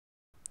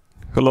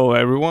Hello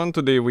everyone,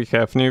 today we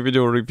have new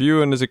video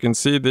review, and as you can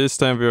see this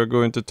time we are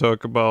going to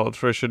talk about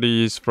fresh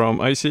release from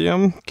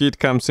ICM. Kit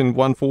comes in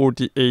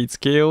 1/48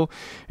 scale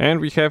and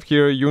we have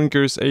here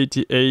Junkers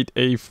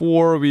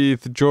 88A-4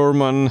 with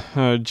German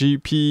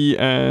GP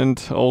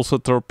and also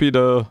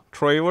Torpedo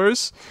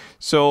trailers.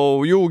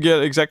 So you'll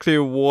get exactly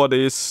what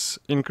is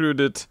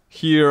included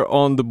here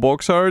on the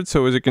box art.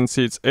 So as you can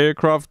see, it's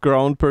aircraft,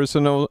 ground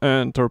personnel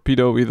and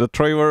torpedo with a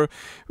trailer,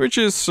 which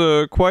is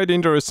quite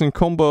interesting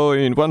combo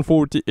in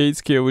 1/48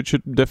 scale, which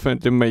should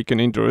definitely make an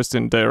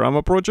interesting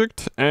diorama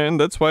project, and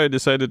that's why I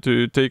decided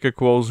to take a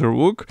closer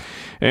look.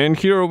 And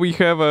here we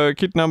have a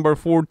kit number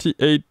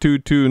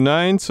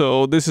 48229,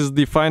 so this is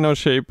the final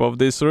shape of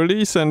this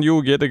release, and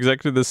you'll get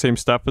exactly the same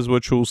stuff as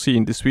what you'll see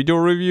in this video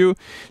review.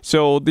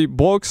 So the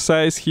box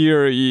size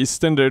here is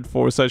standard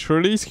for such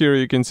release. Here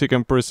you can see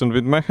comparison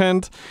with my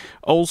hand.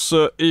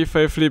 Also, if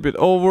I flip it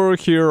over,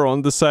 here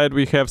on the side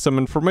we have some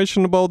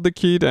information about the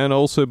kit and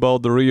also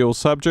about the real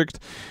subject,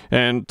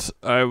 and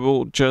I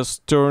will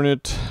just turn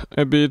it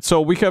a bit.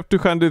 So we have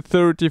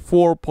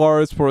 234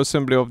 parts for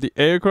assembly of the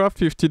aircraft,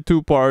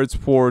 52 parts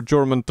for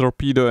German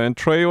torpedo and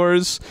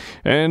trailers,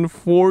 and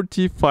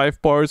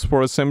 45 parts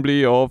for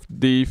assembly of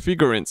the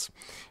figurines.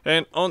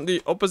 And on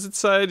the opposite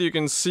side you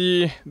can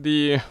see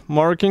the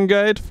marking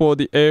guide for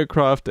the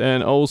aircraft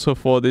and also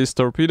for this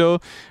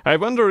torpedo. I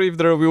wonder if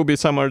there will be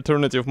some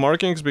alternative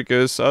markings,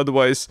 because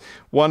otherwise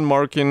one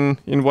marking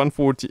in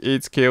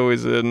 1/48 scale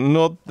is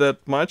not that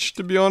much,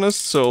 to be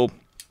honest. So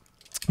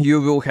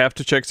you will have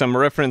to check some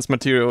reference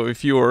material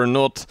if you are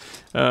not,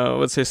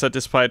 let's say,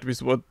 satisfied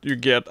with what you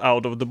get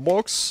out of the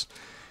box.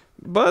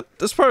 But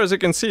as far as you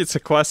can see, it's a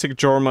classic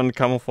German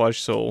camouflage,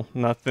 so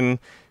nothing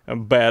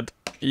bad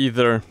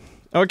either.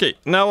 Okay,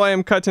 now I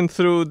am cutting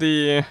through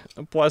the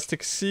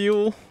plastic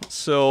seal,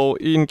 so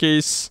in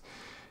case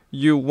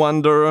you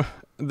wonder,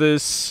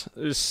 this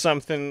is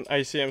something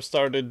ICM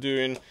started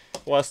doing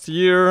last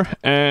year,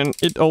 and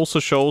it also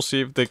shows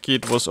if the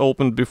kit was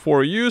opened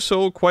before you,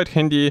 so quite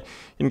handy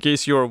in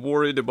case you are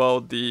worried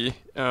about the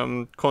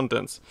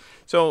contents.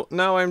 So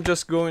now I'm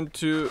just going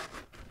to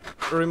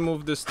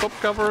remove this top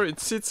cover. It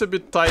sits a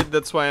bit tight,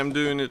 that's why I'm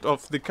doing it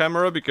off the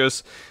camera,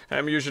 because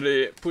I'm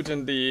usually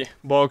putting the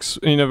box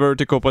in a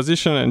vertical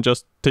position and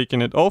just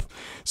taking it off.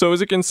 So as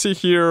you can see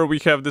here, we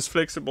have this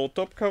flexible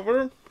top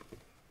cover,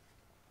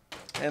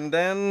 and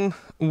then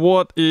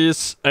what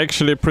is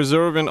actually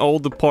preserving all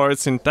the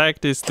parts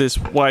intact is this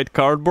white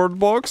cardboard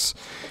box.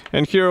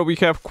 And here we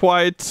have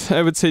quite,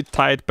 I would say,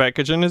 tight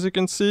packaging, as you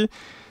can see.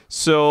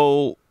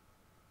 So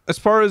as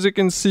far as you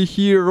can see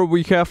here,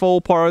 we have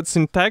all parts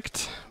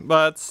intact,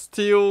 but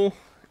still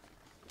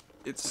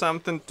it's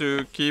something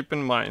to keep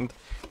in mind.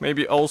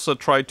 Maybe also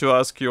try to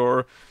ask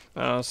your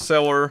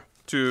seller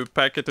to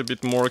pack it a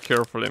bit more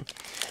carefully.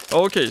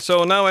 Okay,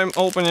 so now I'm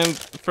opening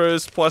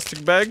first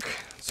plastic bag.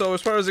 So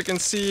as far as you can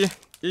see,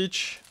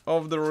 each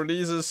of the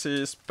releases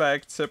is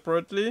packed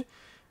separately,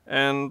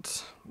 and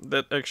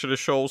that actually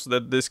shows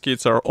that these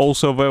kits are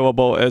also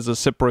available as a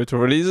separate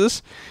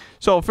releases.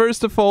 So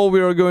first of all, we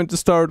are going to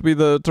start with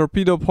the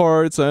torpedo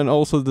parts and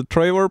also the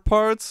trailer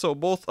parts. So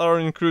both are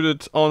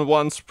included on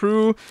one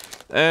sprue,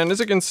 and as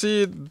you can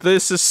see,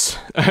 this is,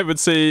 I would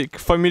say,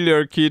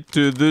 familiar kit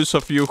to those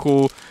of you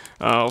who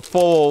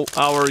follow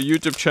our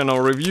YouTube channel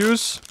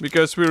reviews,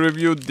 because we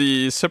reviewed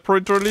the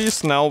separate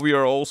release. Now we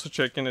are also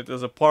checking it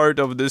as a part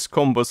of this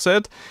combo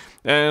set,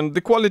 and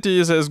the quality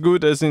is as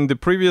good as in the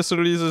previous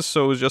releases,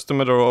 so it's just a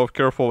matter of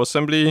careful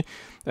assembly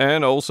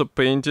and also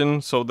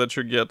painting so that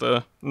you get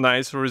a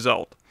nice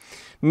result.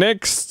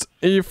 Next,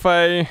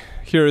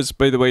 here is,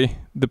 by the way,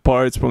 the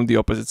parts from the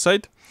opposite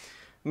side.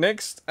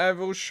 Next, I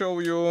will show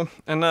you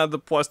another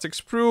plastic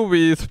sprue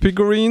with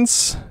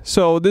figurines.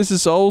 So this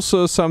is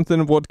also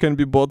something what can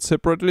be bought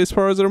separately, as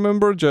far as I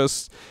remember.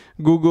 Just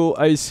Google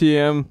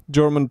ICM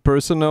German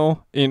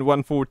personnel in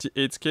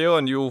 1/48 scale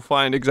and you will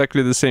find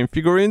exactly the same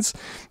figurines.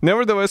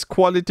 Nevertheless,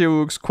 quality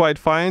looks quite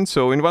fine.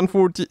 So in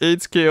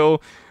 1/48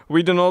 scale,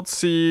 we do not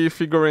see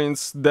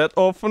figurines that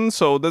often,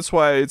 so that's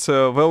why it's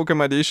a welcome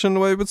addition,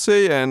 I would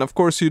say. And of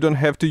course, you don't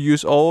have to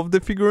use all of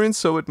the figurines,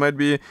 so it might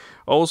be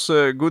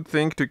also a good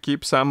thing to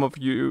keep some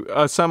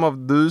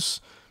of those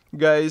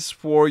guys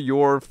for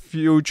your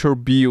future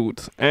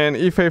build. And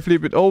if I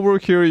flip it over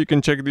here, you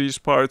can check these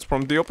parts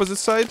from the opposite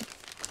side.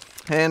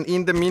 And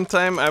in the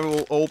meantime, I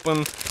will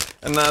open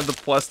another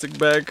plastic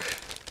bag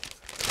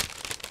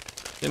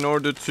in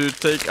order to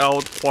take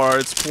out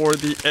parts for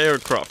the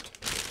aircraft.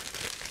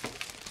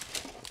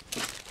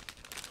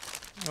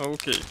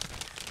 Okay,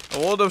 a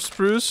lot of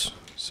sprues,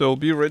 so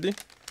be ready.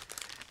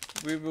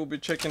 We will be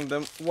checking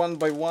them one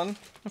by one,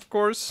 of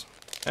course.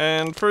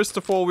 And first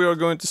of all, we are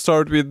going to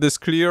start with this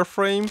clear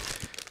frame.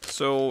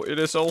 So it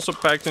is also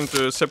packed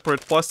into a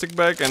separate plastic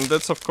bag, and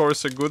that's of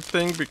course a good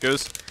thing,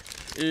 because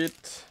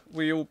it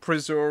will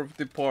preserve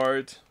the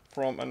part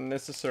from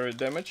unnecessary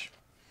damage.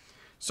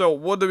 So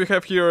what do we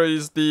have here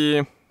is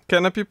the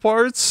canopy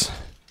parts.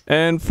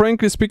 And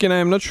frankly speaking,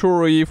 I'm not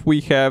sure if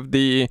we have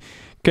the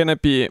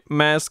canopy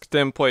mask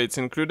templates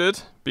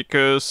included,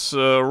 because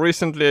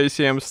recently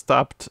ICM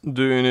stopped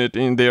doing it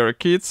in their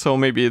kits, so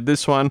maybe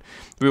this one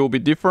will be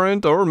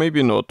different, or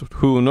maybe not,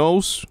 who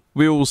knows.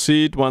 We will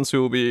see it once we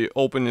will be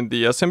opening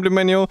the assembly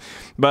manual.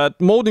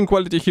 But molding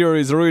quality here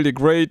is really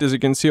great. As you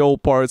can see, all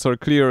parts are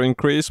clear and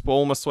crisp,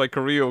 almost like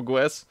a real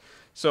glass.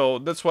 So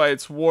that's why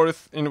it's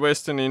worth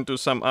investing into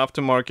some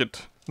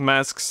aftermarket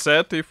mask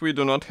set if we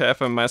do not have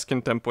a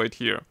masking template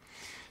here.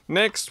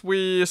 Next,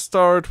 we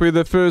start with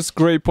the first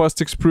gray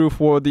plastic sprue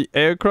for the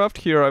aircraft.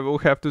 Here I will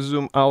have to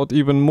zoom out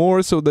even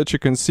more so that you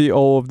can see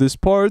all of these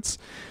parts.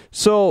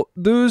 So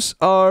those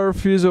are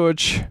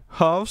fuselage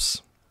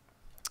halves.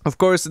 Of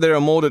course, they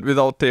are molded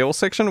without tail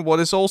section. What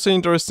is also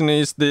interesting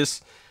is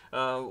this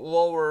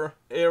lower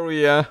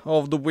area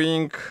of the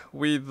wing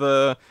with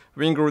the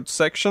wing root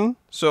section.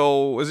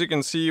 So as you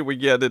can see, we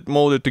get it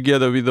molded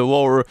together with the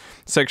lower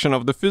section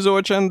of the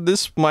fuselage, and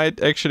this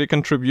might actually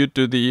contribute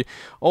to the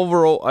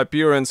overall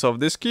appearance of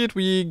this kit.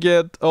 We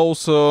get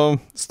also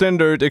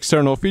standard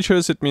external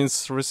features. It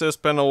means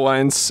recessed panel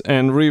lines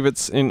and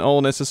rivets in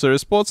all necessary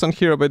spots. And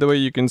here, by the way,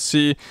 you can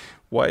see,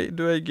 why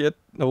do I get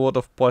a lot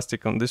of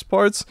plastic on these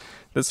parts?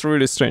 That's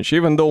really strange,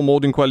 even though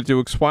molding quality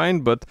looks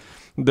fine, but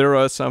there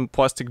are some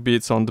plastic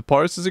bits on the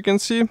parts, as you can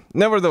see.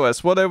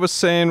 Nevertheless, what I was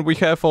saying, we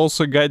have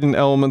also guiding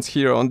elements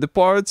here on the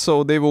parts,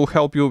 so they will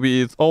help you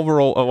with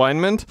overall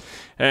alignment.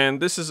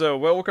 And this is a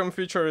welcome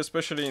feature,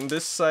 especially in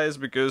this size,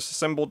 because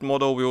assembled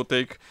model will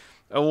take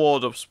a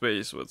lot of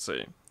space, let's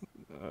say.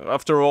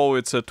 After all,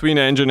 it's a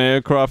twin-engine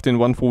aircraft in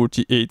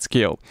 1/48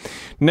 scale.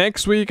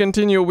 Next, we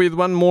continue with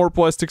one more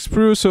plastic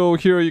sprue. So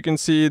here you can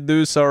see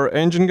those are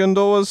engine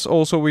gondolas.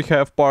 Also, we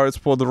have parts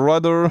for the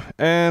rudder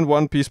and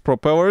one-piece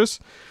propellers.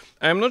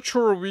 I'm not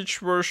sure which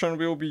version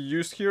will be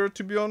used here,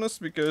 to be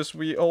honest, because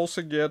we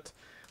also get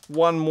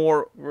one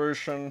more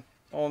version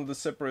on the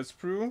separate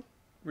sprue,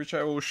 which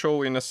I will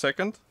show in a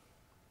second.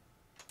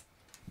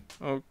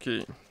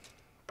 Okay.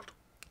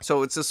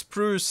 So it's a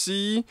sprue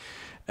C,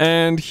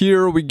 and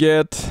here we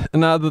get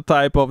another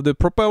type of the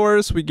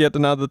propellers, we get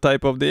another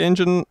type of the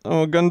engine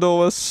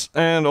gondolas,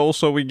 and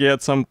also we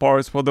get some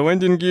parts for the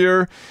landing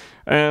gear.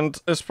 And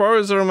as far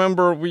as I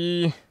remember,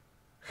 we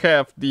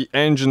have the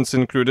engines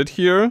included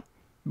here,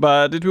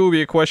 but it will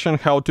be a question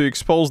how to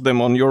expose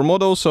them on your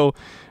model, so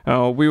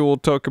we will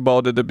talk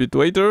about it a bit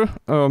later.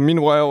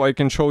 Meanwhile, I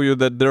can show you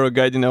that there are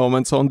guiding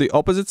elements on the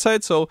opposite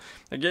side. So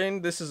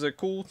again, this is a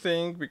cool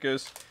thing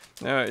because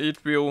it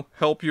will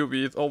help you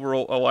with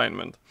overall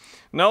alignment.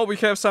 Now we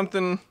have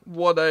something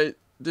what I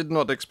did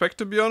not expect,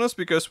 to be honest,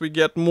 because we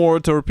get more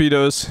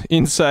torpedoes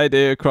inside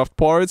aircraft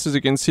parts. As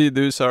you can see,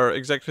 these are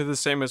exactly the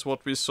same as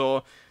what we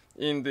saw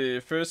in the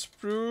first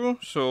sprue,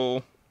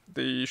 so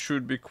they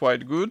should be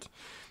quite good.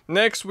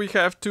 Next, we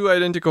have two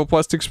identical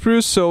plastic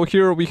sprues. So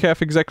here we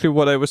have exactly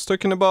what I was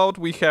talking about.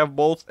 We have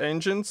both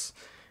engines.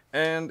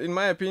 And in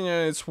my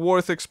opinion, it's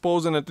worth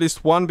exposing at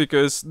least one,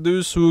 because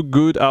those look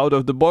good out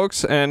of the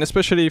box, and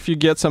especially if you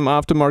get some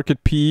aftermarket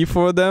PE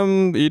for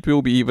them, it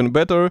will be even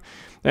better.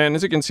 And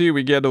as you can see,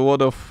 we get a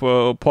lot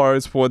of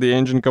parts for the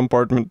engine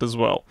compartment as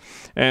well.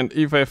 And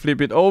if I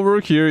flip it over,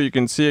 here you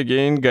can see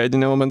again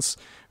guiding elements,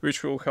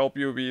 which will help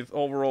you with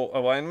overall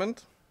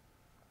alignment.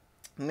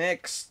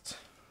 Next,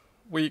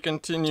 we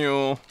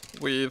continue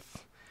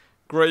with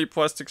gray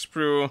plastic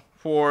sprue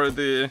for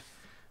the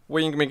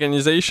wing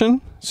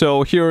mechanization.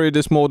 So here it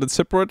is molded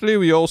separately.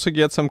 We also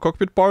get some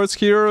cockpit parts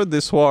here.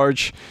 This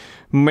large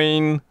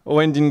main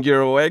landing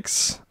gear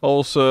legs,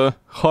 also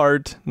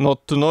hard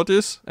not to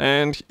notice.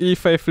 And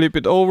if I flip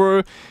it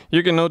over,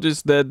 you can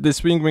notice that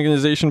these wing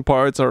mechanization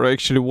parts are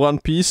actually one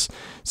piece.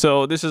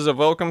 So this is a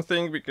welcome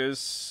thing,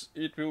 because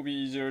it will be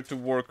easier to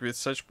work with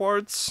such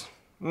parts.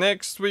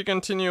 Next, we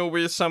continue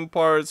with some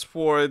parts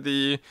for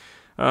the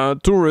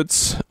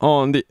turrets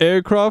on the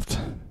aircraft.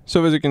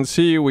 So as you can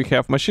see, we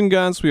have machine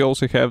guns, we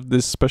also have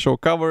these special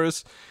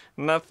covers.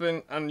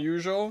 Nothing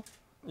unusual,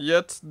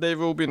 yet they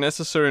will be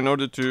necessary in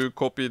order to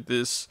copy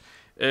this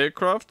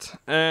aircraft.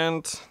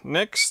 And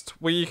next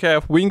we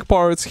have wing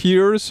parts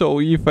here. So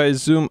if I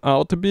zoom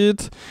out a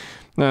bit,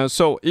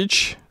 so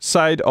each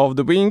side of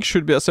the wing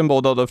should be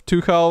assembled out of two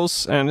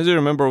hulls, and as you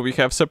remember, we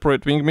have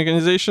separate wing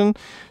mechanization.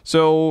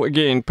 So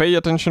again, pay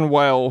attention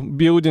while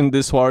building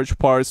these large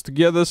parts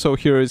together. So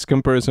here is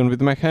comparison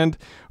with my hand.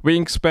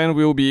 Wingspan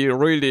will be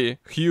really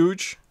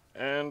huge,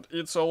 and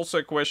it's also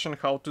a question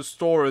how to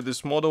store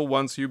this model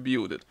once you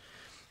build it.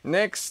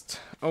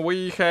 Next,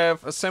 we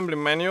have assembly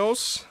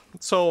manuals.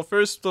 So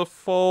first of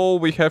all,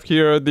 we have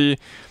here the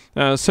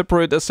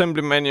separate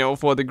assembly manual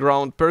for the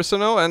ground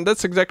personnel, and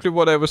that's exactly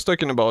what I was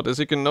talking about. As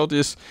you can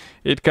notice,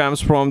 it comes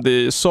from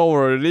the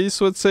solar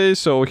release, let's say.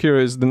 So here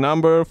is the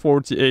number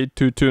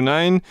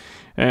 48229,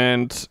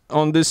 and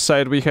on this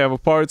side we have a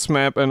parts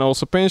map and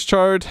also paint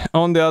chart.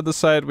 On the other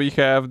side we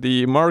have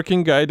the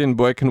marking guide in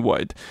black and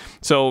white.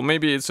 So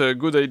maybe it's a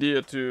good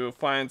idea to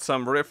find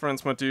some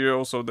reference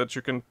material so that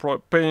you can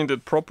paint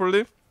it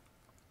properly.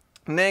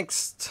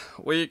 Next,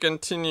 we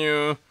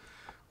continue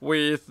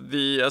with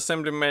the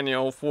assembly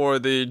manual for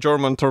the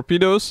German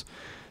torpedoes.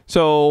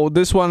 So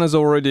this one is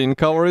already in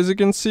color, as you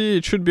can see.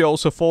 It should be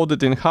also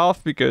folded in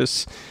half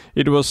because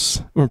it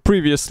was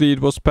previously it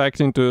was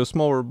packed into a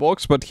smaller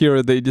box, but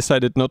here they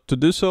decided not to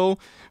do so.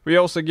 We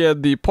also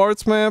get the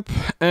parts map,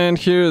 and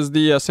here is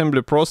the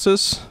assembly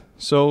process.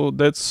 So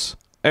that's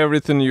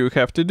everything you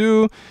have to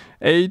do.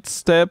 8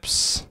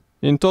 steps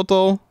in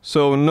total,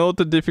 so not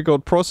a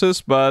difficult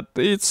process, but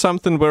it's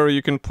something where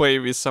you can play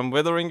with some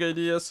weathering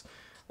ideas,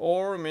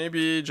 or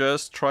maybe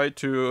just try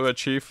to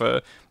achieve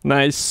a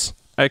nice,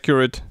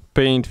 accurate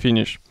paint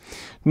finish.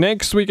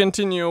 Next, we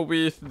continue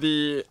with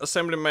the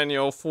assembly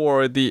manual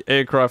for the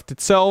aircraft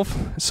itself.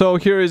 So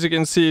here, as you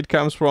can see, it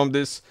comes from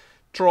this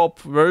Trop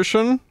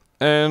version,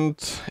 and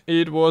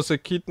it was a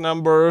kit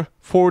number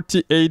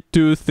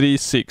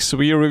 88A-4.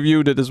 We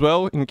reviewed it as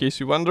well, in case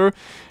you wonder.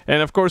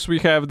 And of course we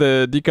have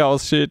the decal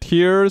sheet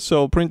here,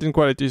 so printing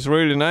quality is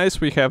really nice.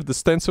 We have the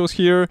stencils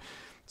here,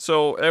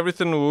 so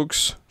everything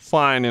looks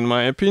fine in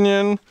my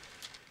opinion.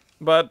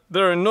 But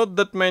there are not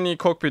that many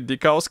cockpit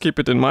decals, keep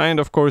it in mind.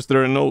 Of course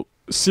there are no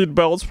seat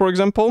belts, for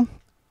example.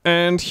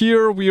 And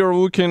here we are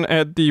looking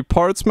at the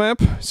parts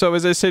map. So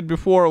as I said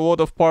before, a lot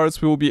of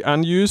parts will be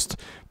unused.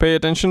 Pay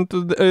attention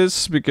to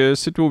this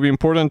because it will be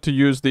important to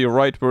use the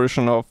right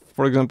version of,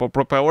 for example,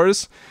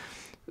 propellers.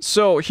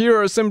 So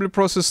here assembly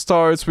process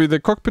starts with the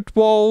cockpit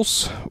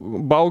walls,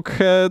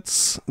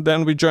 bulkheads,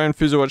 then we join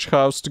fuselage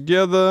house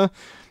together,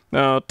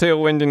 tail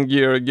landing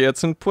gear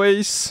gets in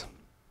place,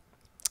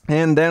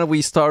 and then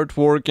we start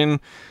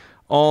working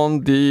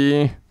on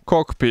the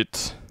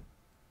cockpit,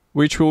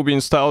 which will be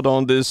installed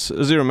on this,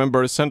 as you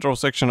remember, central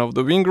section of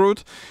the wing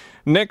root.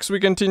 Next we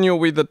continue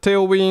with the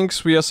tail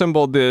wings. We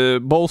assemble the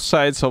both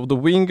sides of the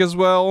wing as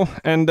well,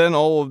 and then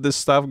all of this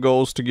stuff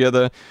goes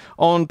together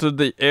onto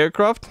the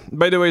aircraft.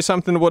 By the way,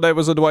 something what I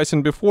was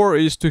advising before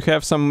is to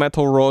have some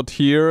metal rod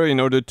here in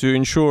order to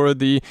ensure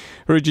the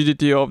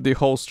rigidity of the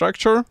whole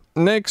structure.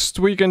 Next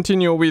we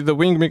continue with the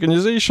wing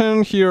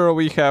mechanization. Here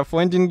we have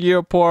landing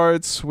gear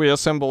parts, we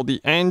assemble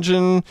the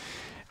engine,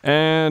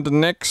 and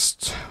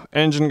next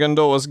engine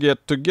gondolas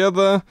get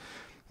together.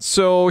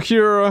 So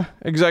here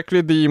exactly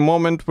the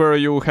moment where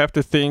you have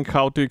to think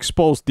how to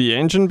expose the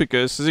engine,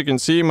 because as you can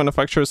see,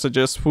 manufacturers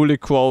suggest fully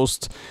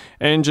closed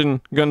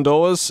engine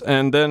gondolas,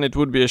 and then it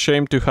would be a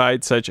shame to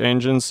hide such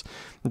engines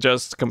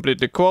just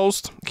completely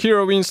closed.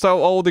 Here we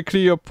install all the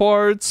clear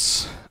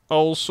parts,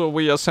 also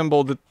we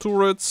assemble the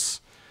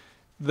turrets,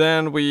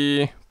 then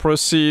we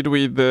proceed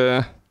with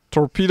the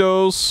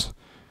torpedoes,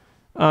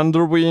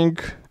 underwing,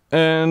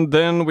 and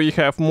then we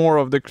have more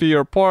of the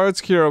clear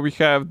parts. Here we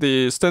have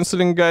the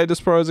stenciling guide, as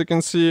far as you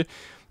can see.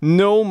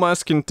 No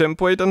masking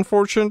template,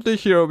 unfortunately.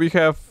 Here we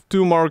have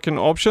 2 marking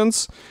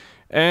options,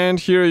 and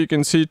here you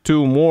can see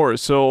 2 more.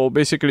 So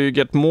basically you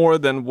get more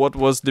than what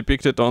was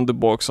depicted on the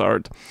box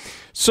art.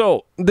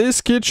 So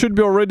this kit should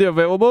be already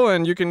available,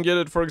 and you can get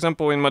it, for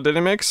example, in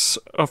Modelimex.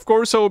 Of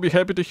course, I will be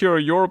happy to hear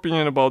your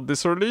opinion about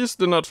this release.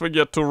 Do not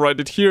forget to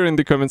write it here in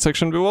the comment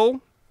section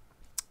below.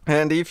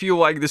 And if you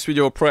like this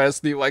video, press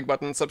the like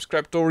button,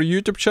 subscribe to our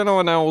YouTube channel,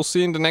 and I will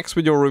see you in the next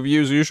video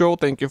review as usual.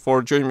 Thank you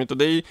for joining me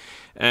today,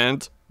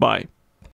 and bye.